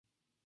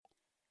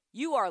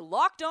You are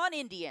Locked On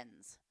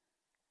Indians,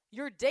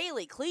 your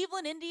daily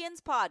Cleveland Indians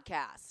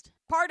podcast.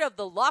 Part of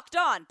the Locked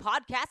On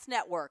Podcast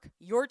Network,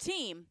 your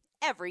team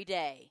every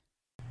day.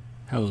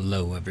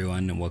 Hello,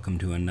 everyone, and welcome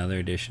to another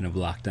edition of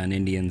Locked On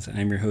Indians.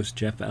 I'm your host,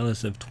 Jeff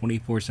Ellis of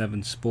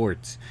 24/7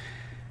 Sports.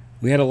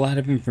 We had a lot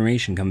of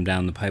information come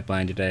down the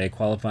pipeline today.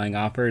 Qualifying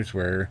offers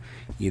were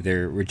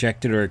either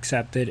rejected or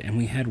accepted, and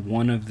we had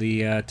one of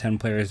the 10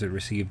 players that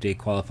received a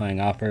qualifying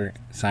offer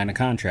sign a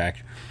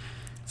contract.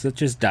 So let's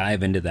just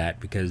dive into that,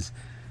 because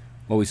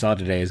what we saw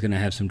today is going to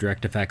have some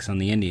direct effects on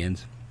the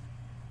Indians.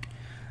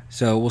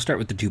 So we'll start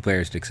with the two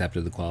players that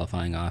accepted the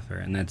qualifying offer,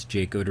 and that's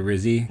Jake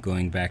Odorizzi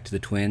going back to the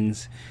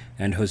Twins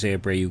and Jose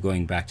Abreu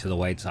going back to the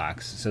White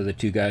Sox. So the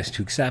two guys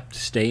to accept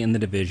stay in the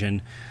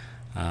division.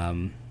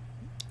 Abreu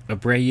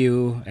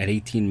at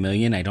 $18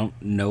 million, I don't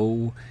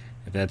know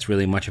if that's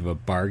really much of a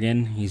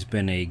bargain. He's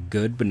been a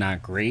good but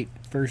not great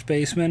first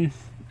baseman.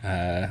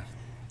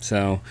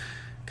 So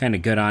kind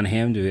of good on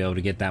him to be able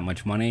to get that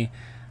much money.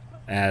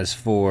 As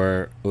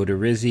for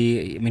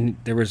Odorizzi, I mean,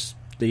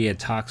 he had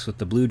talks with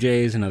the Blue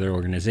Jays and other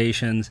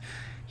organizations.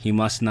 He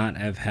must not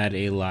have had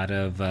a lot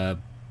of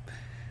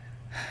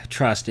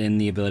trust in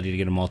the ability to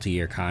get a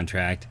multi-year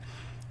contract.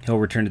 He'll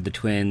return to the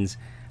Twins.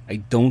 I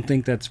don't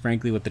think that's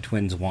frankly what the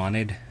Twins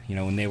wanted. You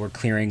know, when they were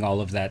clearing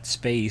all of that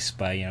space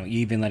by,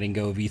 even letting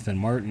go of Ethan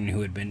Martin, who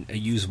had been a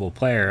usable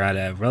player at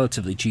a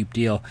relatively cheap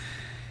deal.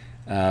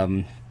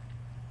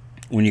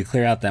 When you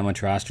clear out that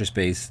much roster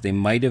space, they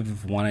might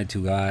have wanted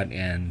to go out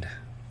and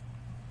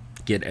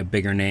get a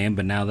bigger name,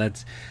 but now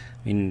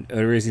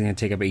Odorizzi is going to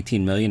take up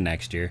 $18 million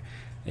next year.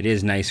 It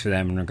is nice for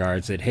them in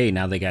regards that, hey,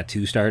 now they got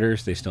two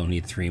starters. They still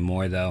need three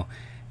more, though,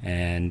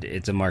 and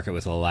it's a market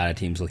with a lot of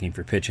teams looking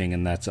for pitching,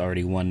 and that's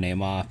already one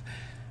name off.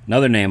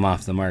 Another name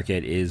off the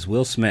market is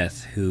Will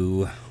Smith,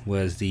 who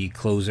was the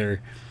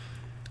closer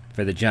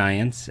for the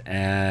Giants,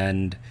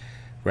 and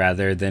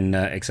rather than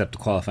accept a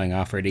qualifying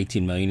offer at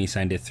 $18 million, he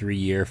signed a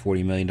 3-year,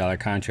 $40 million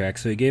contract.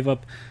 So he gave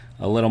up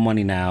a little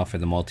money now for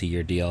the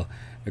multi-year deal.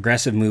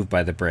 Aggressive move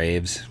by the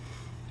Braves.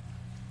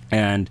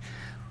 And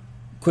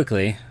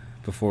quickly,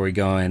 before we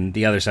go in,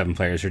 the other 7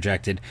 players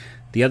rejected.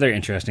 The other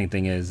interesting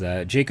thing is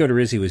Jake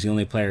Odorizzi was the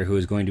only player who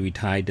was going to be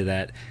tied to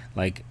that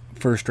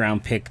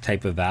first-round pick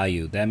type of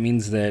value. That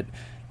means that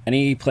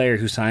any player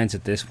who signs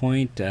at this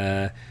point,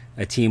 a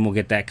team will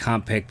get that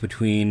comp pick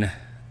between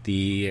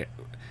the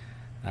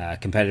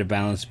competitive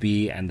balance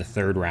B and the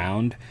third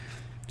round.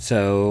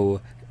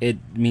 So it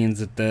means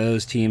that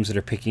those teams that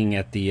are picking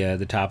at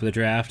the top of the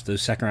draft,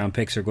 those second round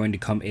picks are going to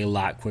come a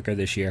lot quicker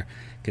this year,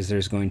 because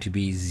there's going to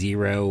be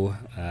 0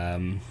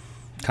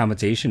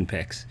 compensation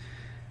picks.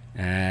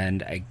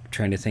 And I'm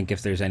trying to think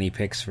if there's any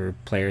picks for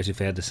players who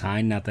failed to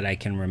sign, not that I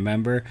can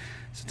remember.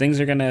 So things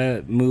are going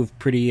to move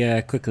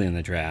pretty quickly in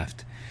the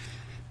draft.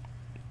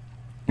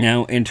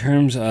 Now, in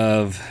terms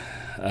of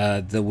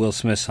the Will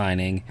Smith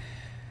signing,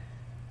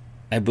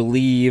 I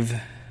believe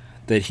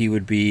that he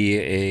would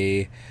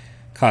be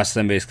cost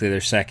them basically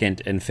their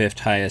second and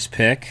fifth highest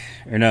pick.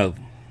 Or no,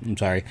 I'm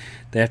sorry.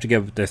 They have to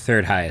give their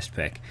third highest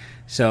pick.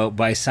 So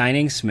by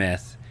signing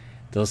Smith,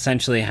 they'll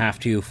essentially have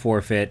to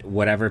forfeit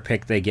whatever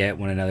pick they get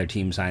when another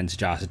team signs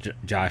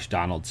Josh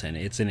Donaldson.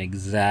 It's an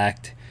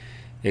exact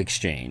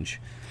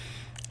exchange.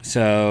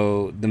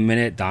 So the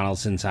minute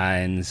Donaldson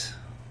signs,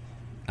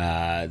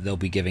 they'll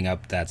be giving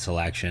up that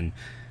selection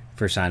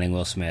for signing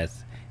Will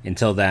Smith.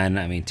 Until then,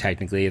 I mean,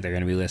 technically they're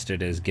going to be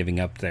listed as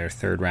giving up their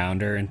third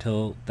rounder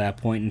until that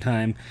point in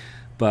time.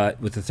 But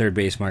with the third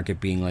base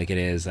market being like it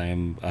is,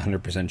 I'm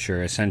 100%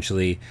 sure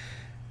essentially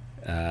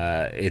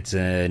it's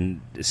a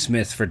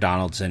Smith for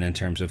Donaldson in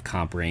terms of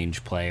comp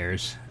range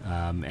players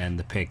and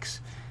the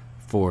picks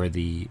for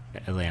the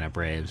Atlanta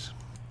Braves.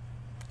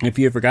 If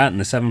you've forgotten,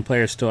 the 7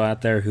 players still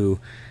out there who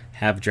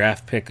have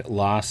draft pick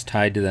loss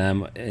tied to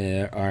them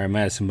are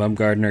Madison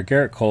Bumgarner,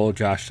 Garrett Cole,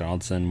 Josh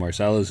Donaldson,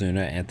 Marcell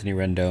Ozuna, Anthony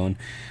Rendon,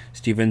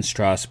 Steven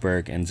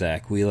Strasburg, and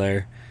Zach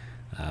Wheeler.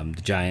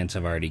 The Giants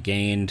have already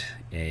gained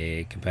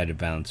a competitive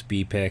balance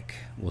B pick.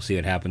 We'll see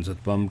what happens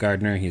with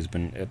Bumgarner. He's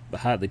been a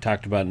hotly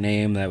talked about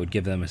name that would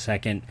give them a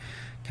second,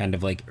 kind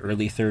of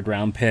early third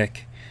round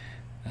pick.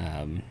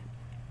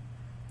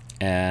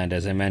 And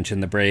as I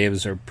mentioned, the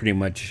Braves are pretty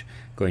much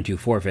going to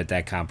forfeit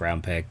that comp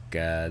round pick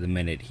the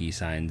minute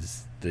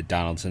the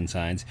Donaldson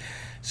signs.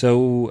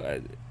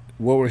 So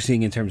what we're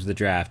seeing in terms of the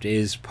draft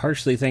is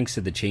partially thanks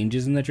to the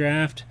changes in the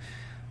draft.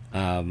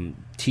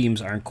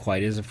 Teams aren't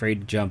quite as afraid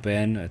to jump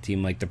in. A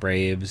team like the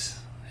Braves,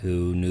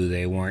 who knew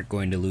they weren't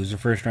going to lose a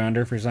first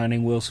rounder for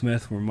signing Will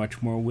Smith, were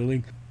much more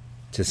willing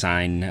to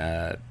sign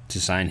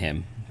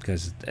him,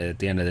 because at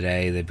the end of the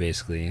day, they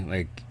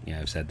basically,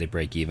 I've said, they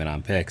break even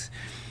on picks.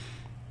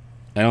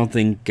 I don't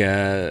think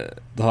the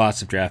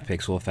loss of draft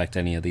picks will affect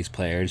any of these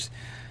players.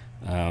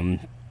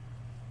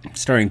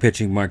 Starting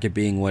pitching market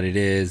being what it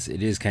is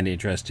kind of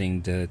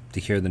interesting to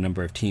hear the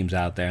number of teams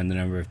out there and the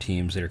number of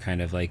teams that are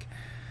kind of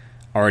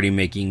already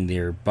making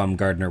their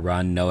Bumgarner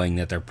run, knowing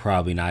that they're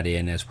probably not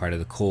in as part of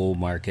the Cole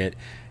market.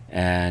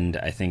 And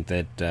I think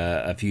that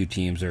a few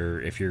teams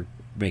are, if you're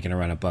making a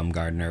run at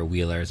Bumgardner.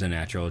 Wheeler is a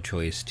natural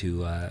choice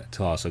to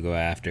also go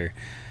after.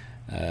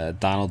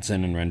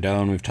 Donaldson and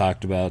Rendon we've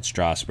talked about.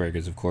 Strasburg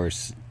is, of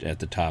course, at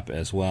the top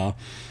as well.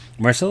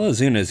 Marcell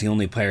Ozuna is the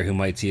only player who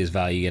might see his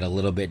value get a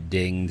little bit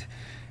dinged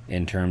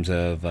in terms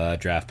of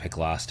draft pick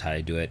loss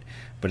tied to it.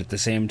 But at the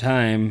same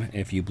time,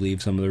 if you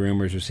believe some of the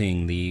rumors we're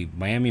seeing, the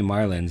Miami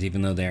Marlins,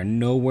 even though they are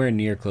nowhere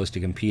near close to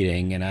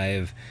competing, and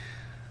I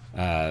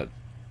have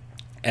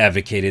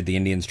advocated the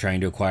Indians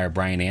trying to acquire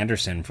Brian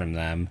Anderson from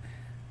them,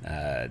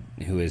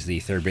 who is the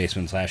third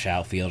baseman /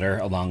 outfielder,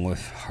 along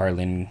with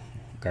Harlan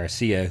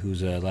Garcia,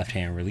 who's a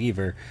left-hand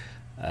reliever.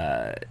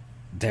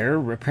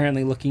 They're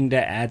apparently looking to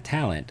add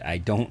talent. I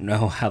don't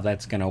know how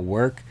that's going to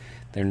work.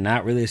 They're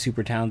not really a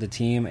super talented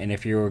team, and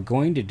if you're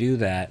going to do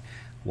that,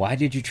 why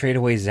did you trade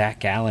away Zach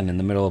Gallen in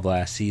the middle of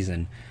last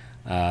season?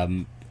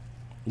 They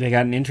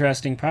got an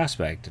interesting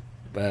prospect,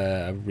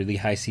 a really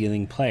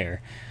high-ceiling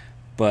player.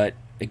 But,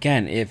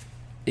 again, if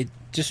it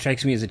just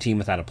strikes me as a team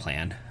without a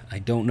plan. I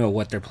don't know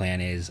what their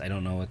plan is. I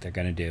don't know what they're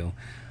going to do.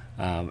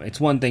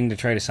 It's one thing to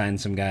try to sign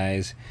some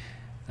guys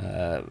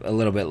a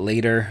little bit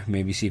later,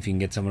 maybe see if you can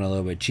get someone a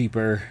little bit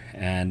cheaper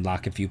and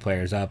lock a few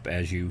players up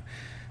as you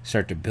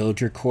start to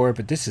build your core.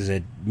 But this is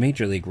a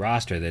major league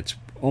roster that's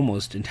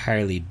almost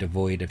entirely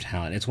devoid of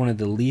talent. It's one of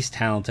the least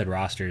talented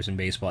rosters in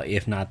baseball,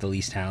 if not the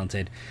least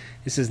talented.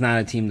 This is not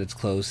a team that's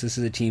close. This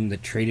is a team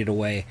that traded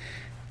away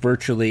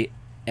virtually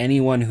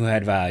anyone who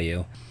had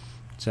value.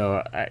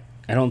 So I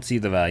don't see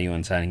the value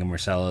in signing a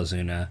Marcell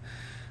Ozuna,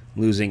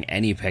 losing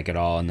any pick at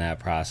all in that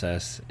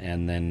process,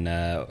 and then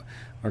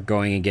or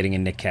going and getting a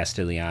Nick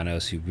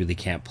Castellanos who really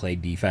can't play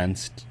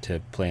defense to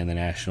play in the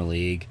National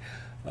League.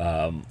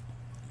 I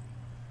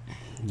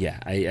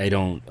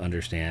don't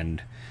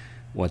understand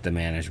what the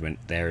management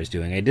there is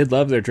doing. I did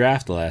love their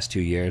draft the last 2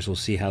 years. We'll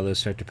see how those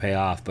start to pay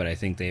off, but I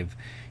think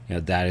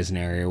that is an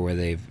area where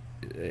they've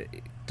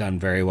done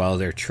very well.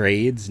 Their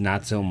trades,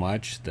 not so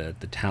much. The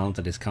talent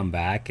that has come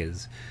back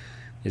has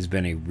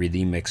been a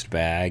really mixed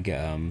bag.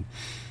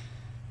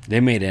 They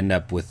may end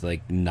up with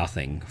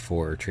nothing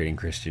for trading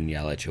Christian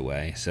Yelich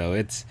away. So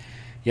it's,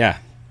 yeah.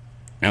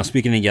 Now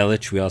speaking of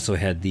Yelich, we also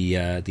had the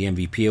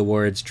MVP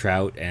awards,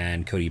 Trout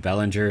and Cody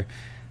Bellinger.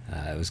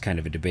 It was kind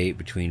of a debate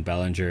between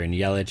Bellinger and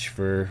Yelich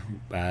for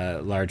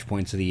large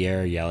points of the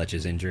year.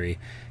 Yelich's injury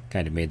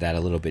kind of made that a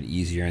little bit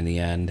easier in the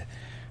end.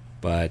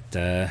 But,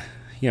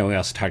 we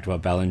also talked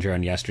about Bellinger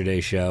on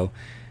yesterday's show,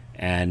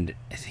 and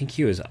I think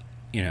he was,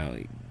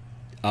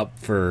 up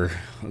for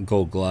a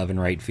Gold Glove in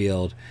right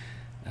field.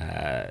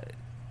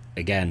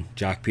 Again,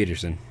 Jock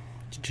Peterson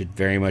should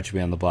very much be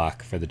on the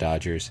block for the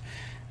Dodgers,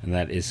 and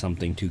that is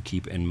something to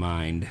keep in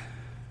mind.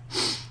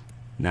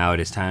 Now it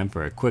is time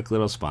for a quick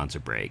little sponsor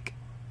break.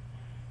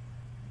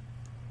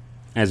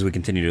 As we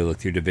continue to look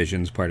through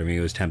divisions, part of me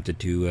was tempted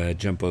to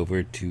jump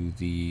over to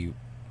the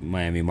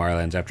Miami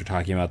Marlins after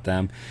talking about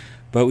them,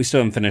 but we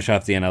still haven't finished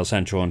off the NL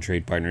Central and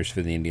trade partners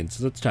for the Indians,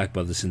 so let's talk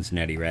about the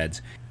Cincinnati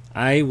Reds.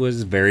 I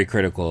was very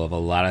critical of a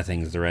lot of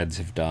things the Reds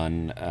have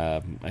done.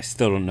 I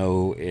still don't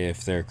know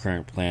if their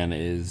current plan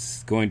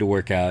is going to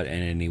work out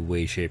in any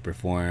way, shape, or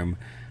form.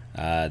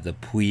 The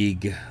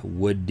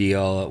Puig-Wood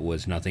deal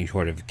was nothing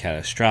short of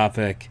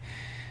catastrophic.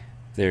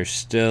 They're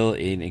still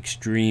an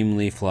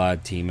extremely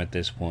flawed team at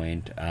this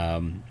point.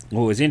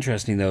 What was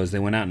interesting, though, is they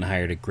went out and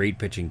hired a great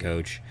pitching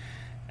coach,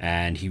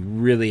 and he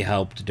really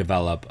helped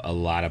develop a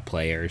lot of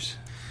players.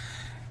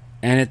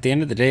 And at the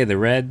end of the day, the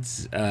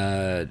Reds,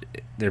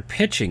 their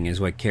pitching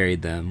is what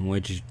carried them,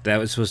 which that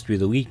was supposed to be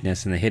the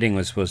weakness, and the hitting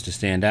was supposed to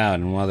stand out.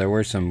 And while there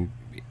were some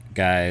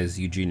guys,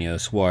 Eugenio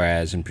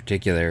Suarez in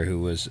particular, who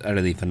was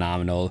utterly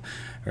phenomenal,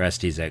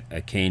 Orestes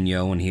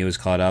Aquino when he was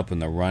caught up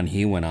and the run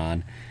he went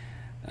on,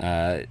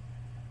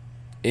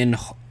 in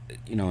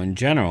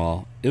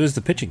general, it was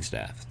the pitching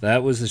staff.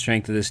 That was the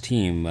strength of this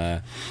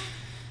team.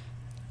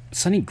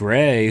 Sonny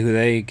Gray, who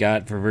they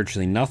got for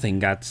virtually nothing,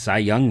 got Cy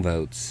Young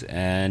votes,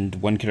 and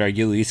one could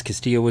argue Luis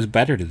Castillo was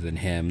better than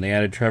him. They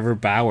added Trevor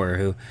Bauer,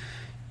 who,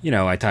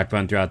 I talked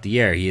about him throughout the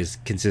year. He is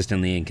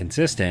consistently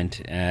inconsistent,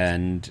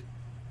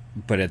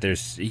 but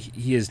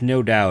he is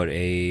no doubt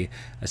a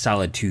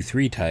solid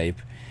 2-3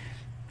 type.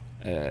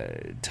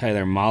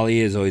 Tyler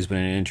Mahle has always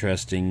been an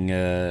interesting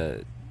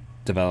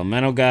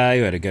developmental guy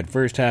who had a good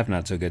first half,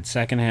 not so good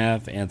second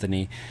half.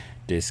 Anthony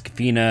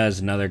Descafina is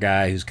another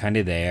guy who's kind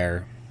of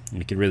there.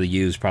 He could really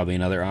use probably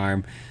another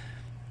arm.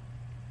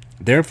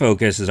 Their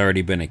focus has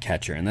already been a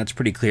catcher, and that's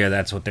pretty clear.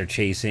 That's what they're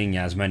chasing.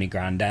 Yasmani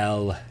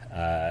Grandal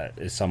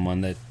is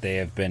someone that they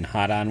have been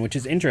hot on, which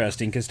is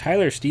interesting because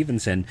Tyler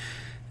Stevenson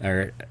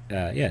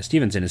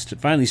is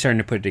finally starting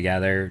to put it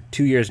together.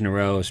 2 years in a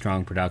row of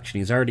strong production.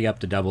 He's already up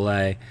to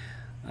Double-A.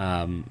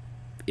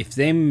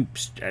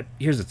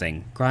 Here's the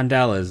thing.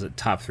 Grandal is a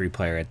top 3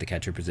 player at the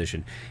catcher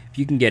position. If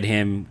you can get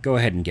him, go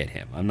ahead and get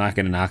him. I'm not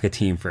going to knock a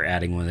team for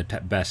adding one of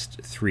the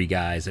best 3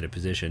 guys at a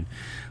position.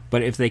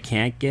 But if they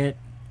can't get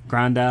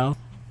Grandal,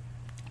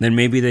 then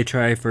maybe they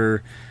try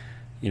for,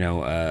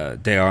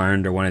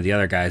 DeArnd or one of the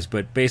other guys.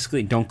 But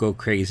basically, don't go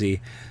crazy.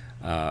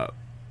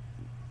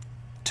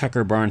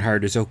 Tucker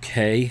Barnhart is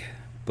okay,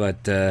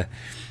 but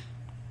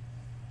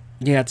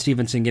you got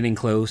Stevenson getting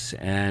close,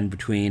 and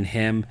between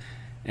him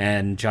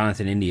and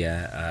Jonathan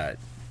India,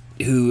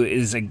 who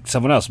is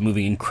someone else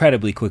moving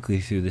incredibly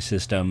quickly through the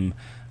system,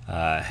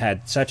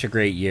 had such a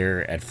great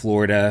year at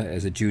Florida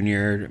as a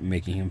junior,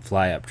 making him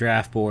fly up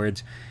draft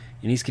boards,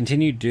 and he's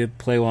continued to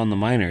play well in the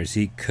minors.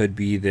 He could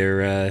be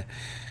their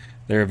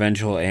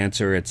eventual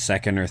answer at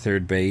second or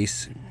third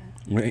base.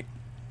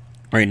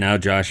 Right now,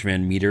 Josh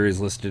Van Meter is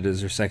listed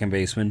as their second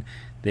baseman.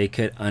 They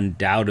could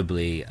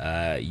undoubtedly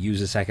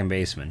use a second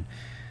baseman.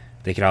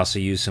 They could also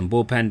use some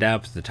bullpen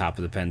depth. The top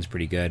of the pen's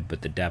pretty good,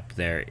 but the depth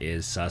there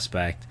is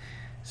suspect.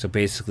 So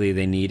basically,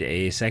 they need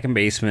a second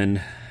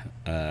baseman,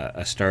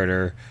 a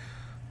starter,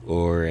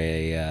 or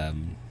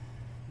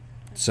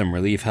some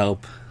relief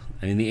help.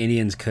 I mean, the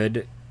Indians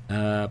could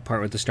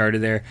part with the starter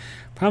there.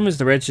 Problem is,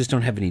 the Reds just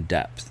don't have any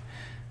depth.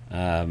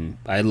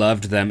 I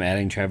loved them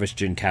adding Travis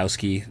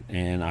Jankowski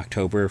in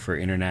October for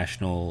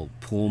international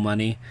pool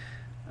money.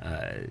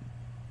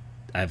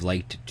 I've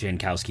liked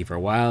Jankowski for a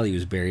while. He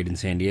was buried in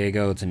San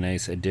Diego. It's a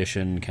nice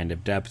addition, kind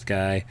of depth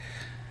guy.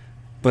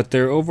 But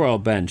their overall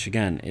bench,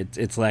 again,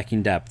 it's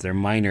lacking depth. They're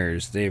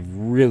minors. They've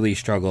really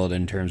struggled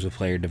in terms of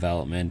player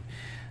development.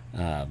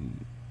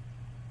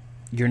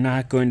 You're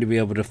not going to be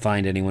able to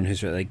find anyone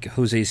who's like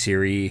Jose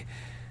Siri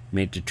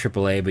made it to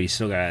AAA, but he's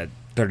still got a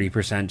 30%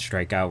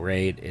 strikeout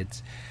rate.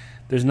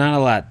 There's not a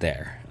lot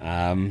there.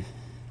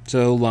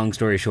 So long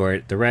story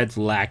short, the Reds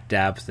lack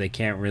depth. They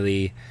can't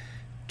really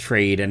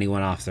trade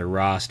anyone off their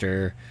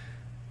roster.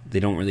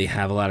 They don't really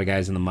have a lot of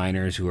guys in the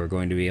minors who are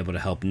going to be able to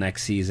help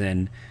next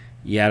season.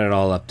 You add it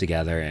all up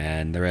together,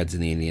 and the Reds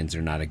and the Indians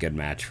are not a good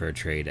match for a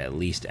trade, at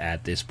least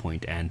at this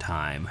point and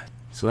time.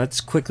 So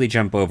let's quickly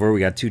jump over.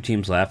 We got two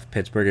teams left,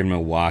 Pittsburgh and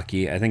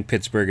Milwaukee. I think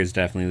Pittsburgh is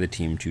definitely the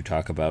team to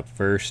talk about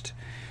first.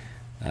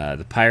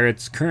 The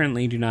Pirates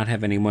currently do not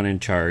have anyone in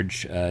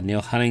charge.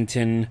 Neil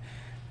Huntington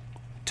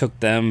took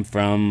them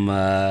from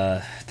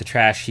the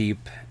trash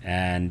heap,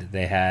 and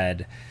they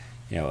had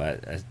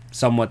a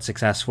somewhat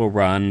successful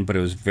run, but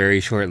it was very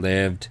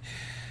short-lived.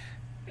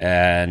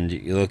 And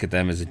you look at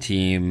them as a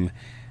team,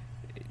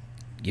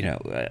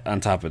 on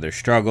top of their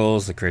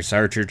struggles, the Chris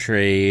Archer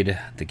trade,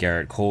 the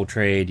Garrett Cole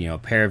trade, a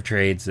pair of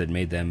trades that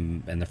made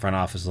them and the front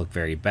office look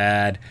very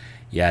bad.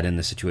 You add in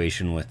the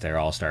situation with their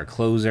all-star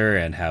closer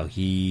and how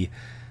he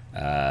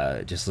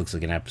just looks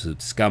like an absolute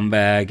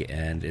scumbag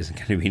and isn't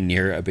going to be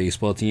near a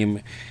baseball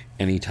team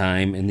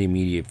anytime in the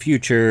immediate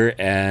future.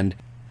 And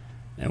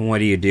what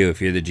do you do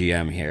if you're the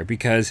GM here?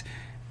 Because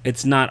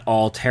it's not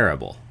all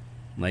terrible.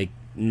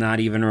 Not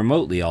even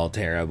remotely all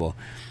terrible.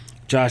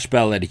 Josh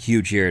Bell had a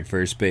huge year at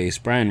first base.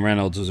 Brian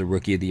Reynolds was a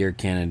Rookie of the Year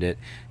candidate.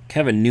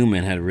 Kevin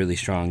Newman had a really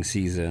strong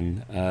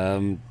season.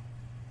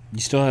 You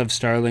still have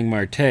Starling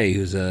Marte,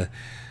 who's a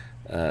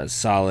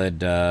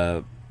solid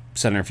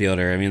center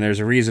fielder. I mean, there's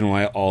a reason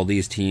why all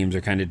these teams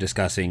are kind of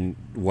discussing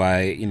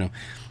why, you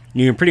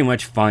can pretty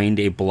much find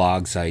a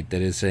blog site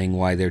that is saying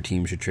why their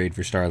team should trade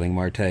for Starling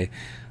Marte.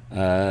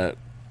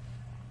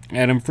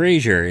 Adam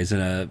Frazier is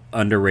an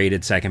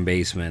underrated second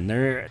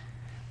baseman.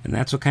 And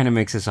that's what kind of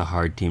makes this a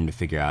hard team to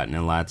figure out, and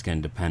a lot's going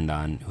to depend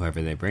on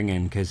whoever they bring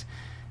in, because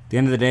at the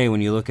end of the day, when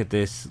you look at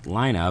this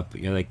lineup,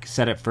 you're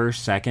set at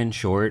first, second,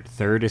 short,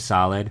 third is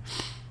solid,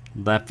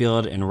 left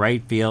field and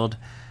right field,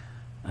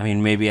 I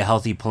mean, maybe a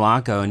healthy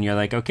Polanco, and you're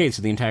like, okay,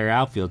 so the entire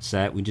outfield's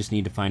set, we just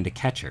need to find a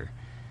catcher.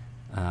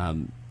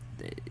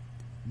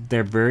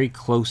 They're very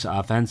close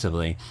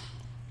offensively.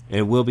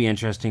 It will be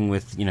interesting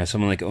with,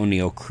 someone like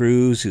O'Neal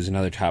Cruz, who's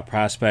another top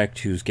prospect,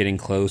 who's getting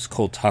close.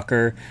 Cole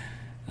Tucker,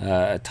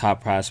 a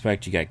top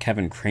prospect. You got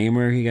Kevin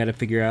Kramer, you got to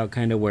figure out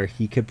kind of where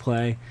he could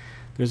play.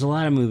 There's a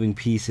lot of moving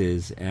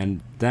pieces,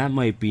 and that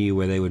might be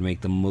where they would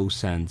make the most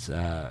sense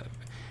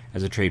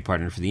as a trade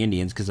partner for the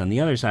Indians, because on the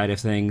other side of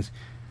things,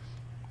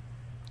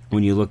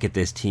 when you look at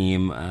this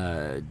team,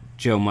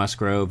 Joe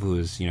Musgrove, who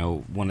is,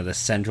 one of the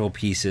central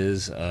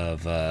pieces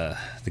of the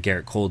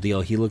Garrett Cole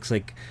deal, he looks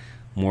like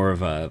more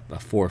of a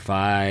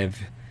 4-5.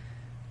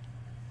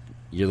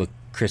 You look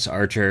Chris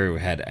Archer, who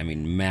had,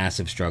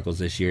 massive struggles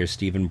this year.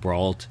 Stephen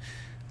Brault.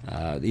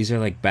 These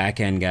are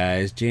back-end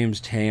guys.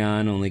 James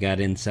Taillon only got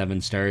in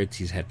 7 starts.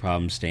 He's had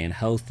problems staying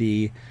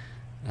healthy.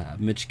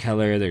 Mitch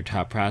Keller, their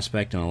top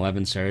prospect on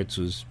 11 starts,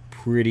 was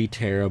pretty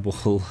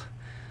terrible.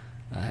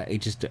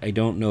 I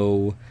don't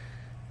know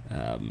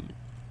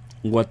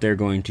what they're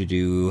going to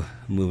do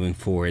moving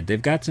forward.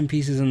 They've got some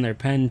pieces in their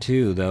pen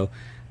too, though.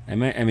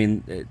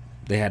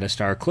 They had a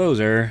star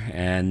closer,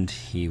 and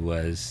he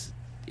was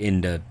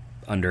into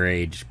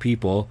underage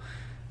people,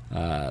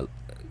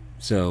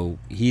 so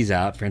he's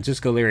out.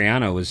 Francisco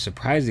Liriano was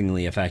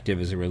surprisingly effective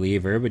as a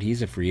reliever, but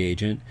he's a free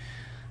agent.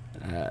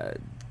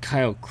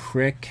 Kyle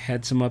Crick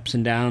had some ups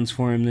and downs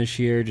for him this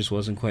year, just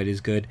wasn't quite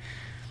as good.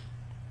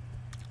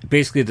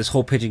 Basically, this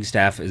whole pitching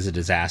staff is a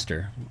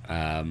disaster.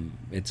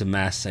 It's a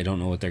mess. I don't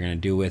know what they're going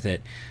to do with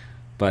it.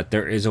 But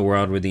there is a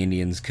world where the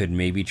Indians could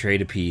maybe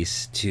trade a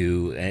piece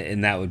to,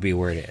 and that would be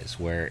where it is,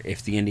 where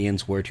if the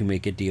Indians were to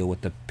make a deal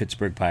with the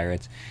Pittsburgh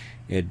Pirates,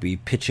 it'd be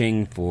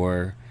pitching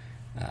for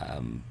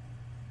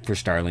for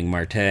Starling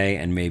Marte,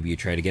 and maybe you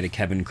try to get a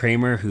Kevin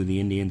Kramer, who the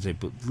Indians, I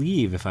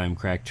believe, if I'm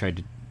correct,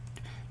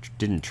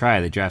 didn't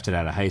try. They drafted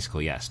out of high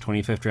school, yes.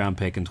 25th round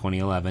pick in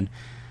 2011.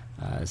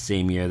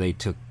 Same year they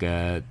took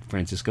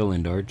Francisco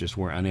Lindor, just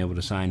were unable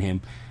to sign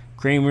him.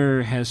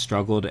 Kramer has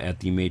struggled at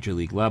the major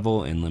league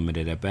level in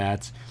limited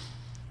at-bats.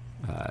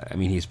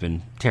 He's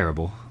been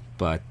terrible,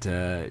 but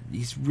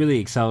he's really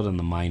excelled in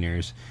the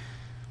minors.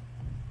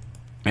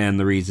 And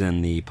the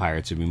reason the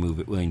Pirates would be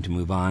willing to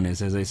move on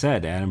is, as I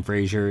said, Adam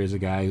Frazier is a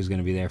guy who's going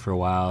to be there for a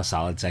while, a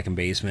solid second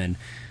baseman.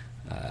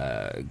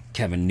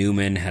 Kevin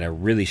Newman had a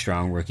really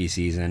strong rookie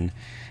season.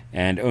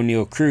 And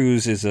O'Neal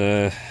Cruz is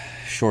a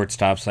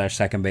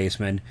shortstop/second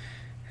baseman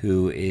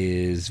who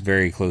is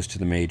very close to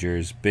the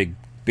majors. Big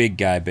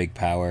guy, big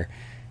power.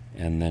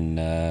 And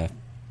then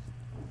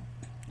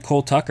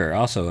Cole Tucker,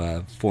 also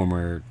a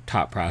former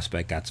top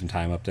prospect, got some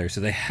time up there.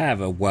 So they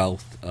have a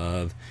wealth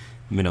of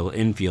middle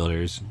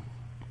infielders.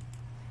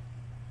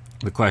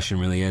 The question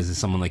really is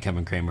someone like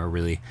Kevin Kramer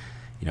really,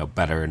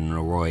 better than an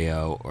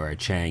Arroyo or a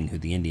Chang, who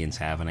the Indians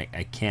have? And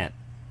I can't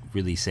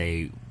really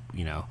say,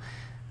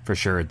 for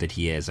sure that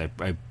he is. I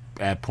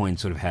at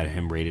points would have had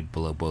him rated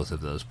below both of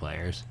those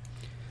players.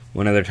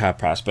 One of their top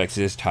prospects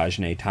is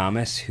Tajane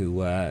Thomas,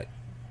 who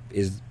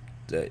is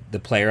the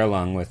player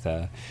along with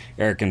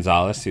Eric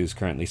Gonzalez, who's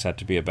currently set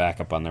to be a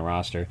backup on the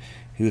roster,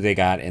 who they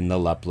got in the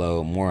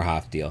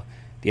Luplow-Morhoff deal.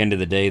 At the end of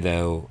the day,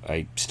 though,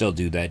 I still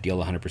do that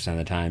deal 100% of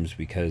the time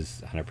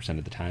because of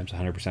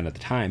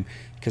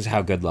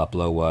how good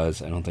Luplow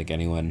was. I don't think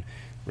anyone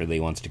really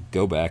wants to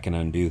go back and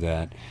undo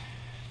that.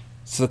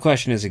 So the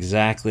question is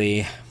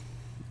exactly,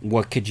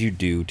 what could you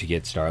do to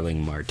get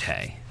Starling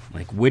Marte?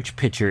 Like, which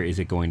pitcher is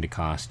it going to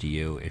cost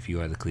you if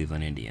you are the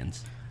Cleveland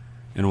Indians?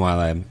 And while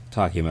I'm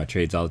talking about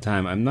trades all the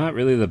time, I'm not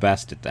really the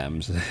best at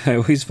them. So I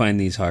always find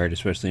these hard,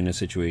 especially in a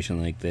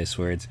situation like this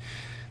where it's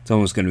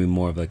almost going to be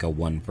more of like a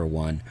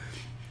one-for-one.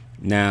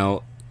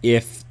 Now,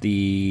 if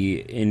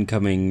the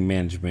incoming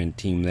management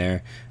team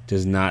there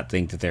does not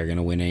think that they're going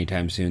to win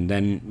anytime soon,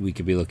 then we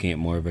could be looking at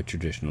more of a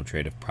traditional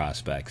trade of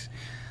prospects.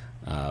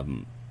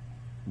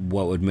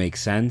 What would make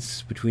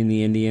sense between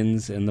the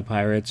Indians and the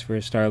Pirates for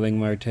Starling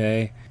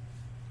Marte?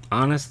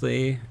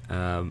 Honestly,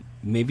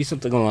 maybe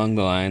something along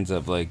the lines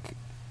of like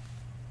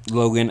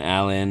Logan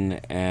Allen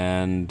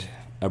and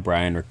a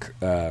Brian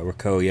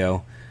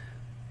Roccoyo.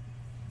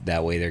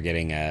 That way they're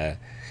getting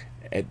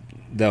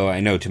though I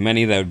know to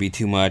many that would be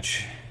too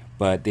much,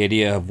 but the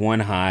idea of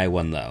one high,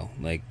 one low.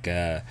 Like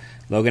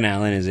Logan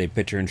Allen is a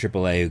pitcher in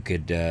AAA who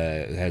could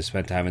has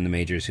spent time in the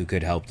majors, who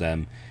could help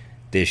them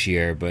this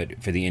year, but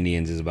for the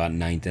Indians is about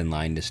ninth in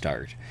line to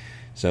start.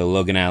 So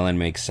Logan Allen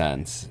makes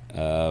sense.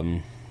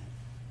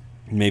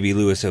 Maybe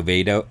Luis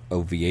Oviedo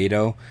would be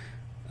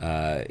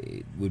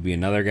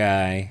another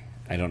guy.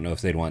 I don't know if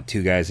they'd want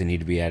two guys that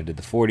need to be added to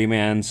the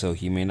 40-man, so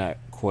he may not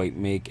quite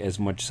make as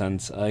much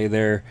sense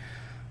either.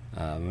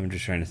 I'm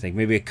just trying to think.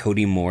 Maybe a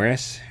Cody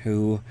Morris,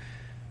 who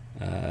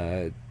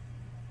kind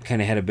of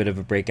had a bit of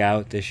a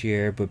breakout this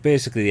year. But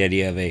basically the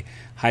idea of a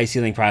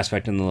high-ceiling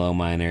prospect in the low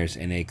minors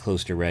and a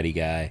close-to-ready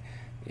guy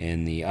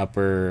in the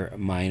upper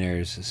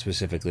minors,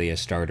 specifically a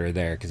starter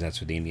there, because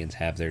that's where the Indians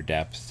have their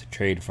depth to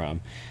trade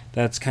from.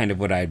 That's kind of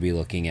what I'd be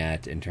looking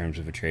at in terms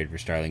of a trade for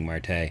Starling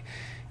Marte.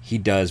 He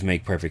does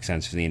make perfect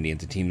sense for the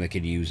Indians, a team that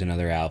could use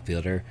another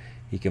outfielder.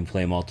 He can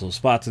play multiple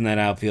spots in that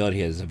outfield.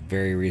 He has a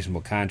very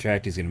reasonable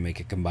contract. He's going to make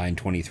a combined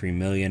 $23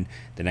 million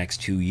the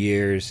next 2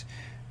 years.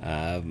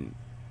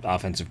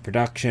 Offensive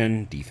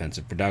production,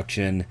 defensive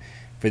production.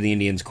 For the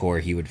Indians' core,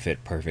 he would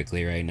fit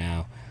perfectly right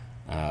now.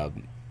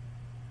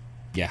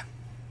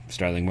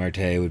 Starling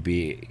Marte would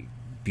be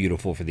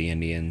beautiful for the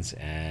Indians,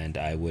 and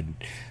I would,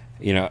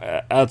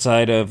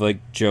 outside of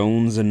like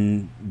Jones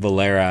and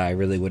Valera, I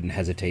really wouldn't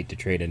hesitate to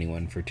trade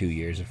anyone for 2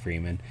 years of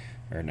Freeman.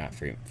 Or not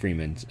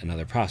Freeman's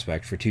another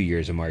prospect, for 2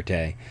 years of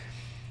Marte.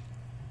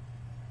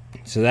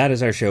 So that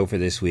is our show for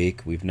this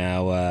week. We've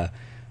now,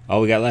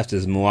 all we got left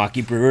is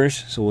Milwaukee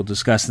Brewers, so we'll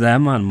discuss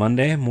them on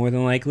Monday, more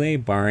than likely,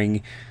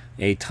 barring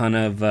a ton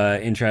of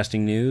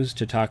interesting news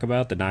to talk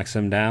about that knocks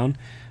them down.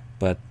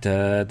 But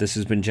this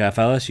has been Jeff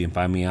Ellis. You can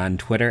find me on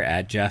Twitter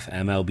at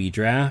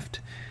JeffMLBDraft.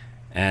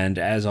 And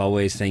as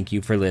always, thank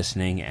you for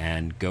listening,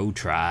 and go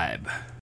Tribe.